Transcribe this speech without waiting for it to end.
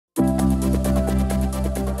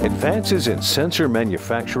Advances in sensor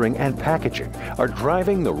manufacturing and packaging are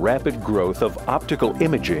driving the rapid growth of optical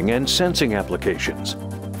imaging and sensing applications.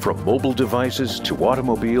 From mobile devices to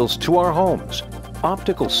automobiles to our homes,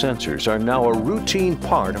 optical sensors are now a routine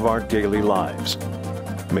part of our daily lives.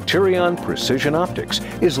 Materion Precision Optics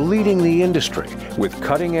is leading the industry with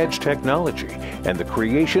cutting-edge technology and the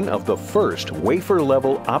creation of the first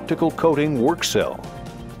wafer-level optical coating work cell.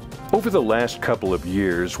 Over the last couple of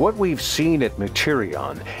years, what we've seen at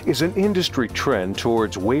Materion is an industry trend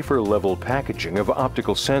towards wafer-level packaging of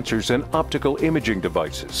optical sensors and optical imaging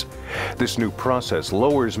devices. This new process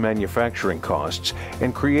lowers manufacturing costs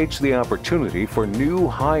and creates the opportunity for new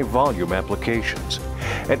high-volume applications.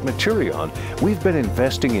 At Materion, we've been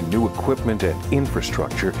investing in new equipment and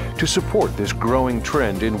infrastructure to support this growing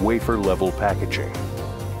trend in wafer-level packaging.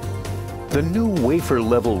 The new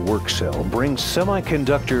wafer-level work cell brings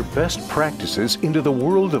semiconductor best practices into the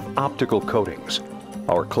world of optical coatings.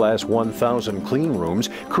 Our Class 1000 clean rooms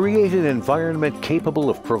create an environment capable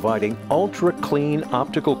of providing ultra-clean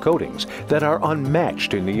optical coatings that are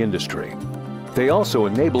unmatched in the industry. They also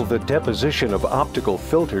enable the deposition of optical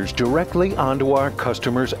filters directly onto our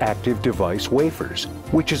customers' active device wafers,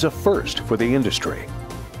 which is a first for the industry.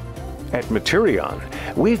 At Materion,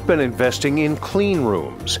 we've been investing in clean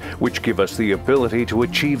rooms, which give us the ability to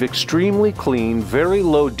achieve extremely clean, very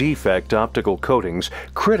low defect optical coatings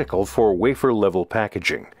critical for wafer-level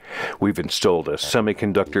packaging. We've installed a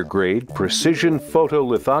semiconductor-grade precision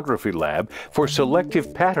photolithography lab for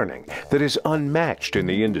selective patterning that is unmatched in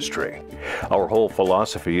the industry. Our whole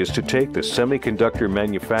philosophy is to take the semiconductor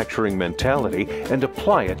manufacturing mentality and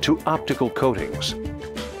apply it to optical coatings.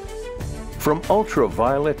 From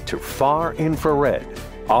ultraviolet to far infrared,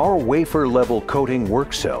 our wafer-level coating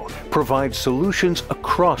work cell provides solutions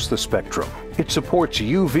across the spectrum. It supports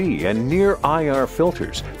UV and near-IR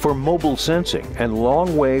filters for mobile sensing and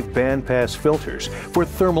long-wave bandpass filters for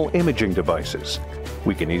thermal imaging devices.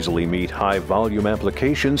 We can easily meet high-volume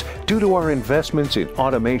applications due to our investments in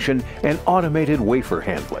automation and automated wafer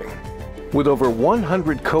handling. With over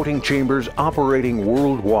 100 coating chambers operating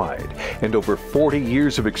worldwide and over 40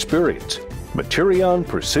 years of experience, Materion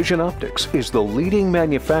Precision Optics is the leading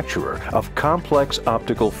manufacturer of complex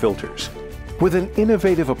optical filters. With an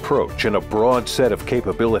innovative approach and a broad set of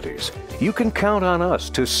capabilities, you can count on us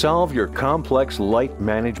to solve your complex light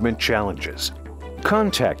management challenges.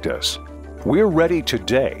 Contact us. We're ready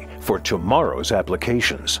today for tomorrow's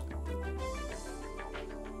applications.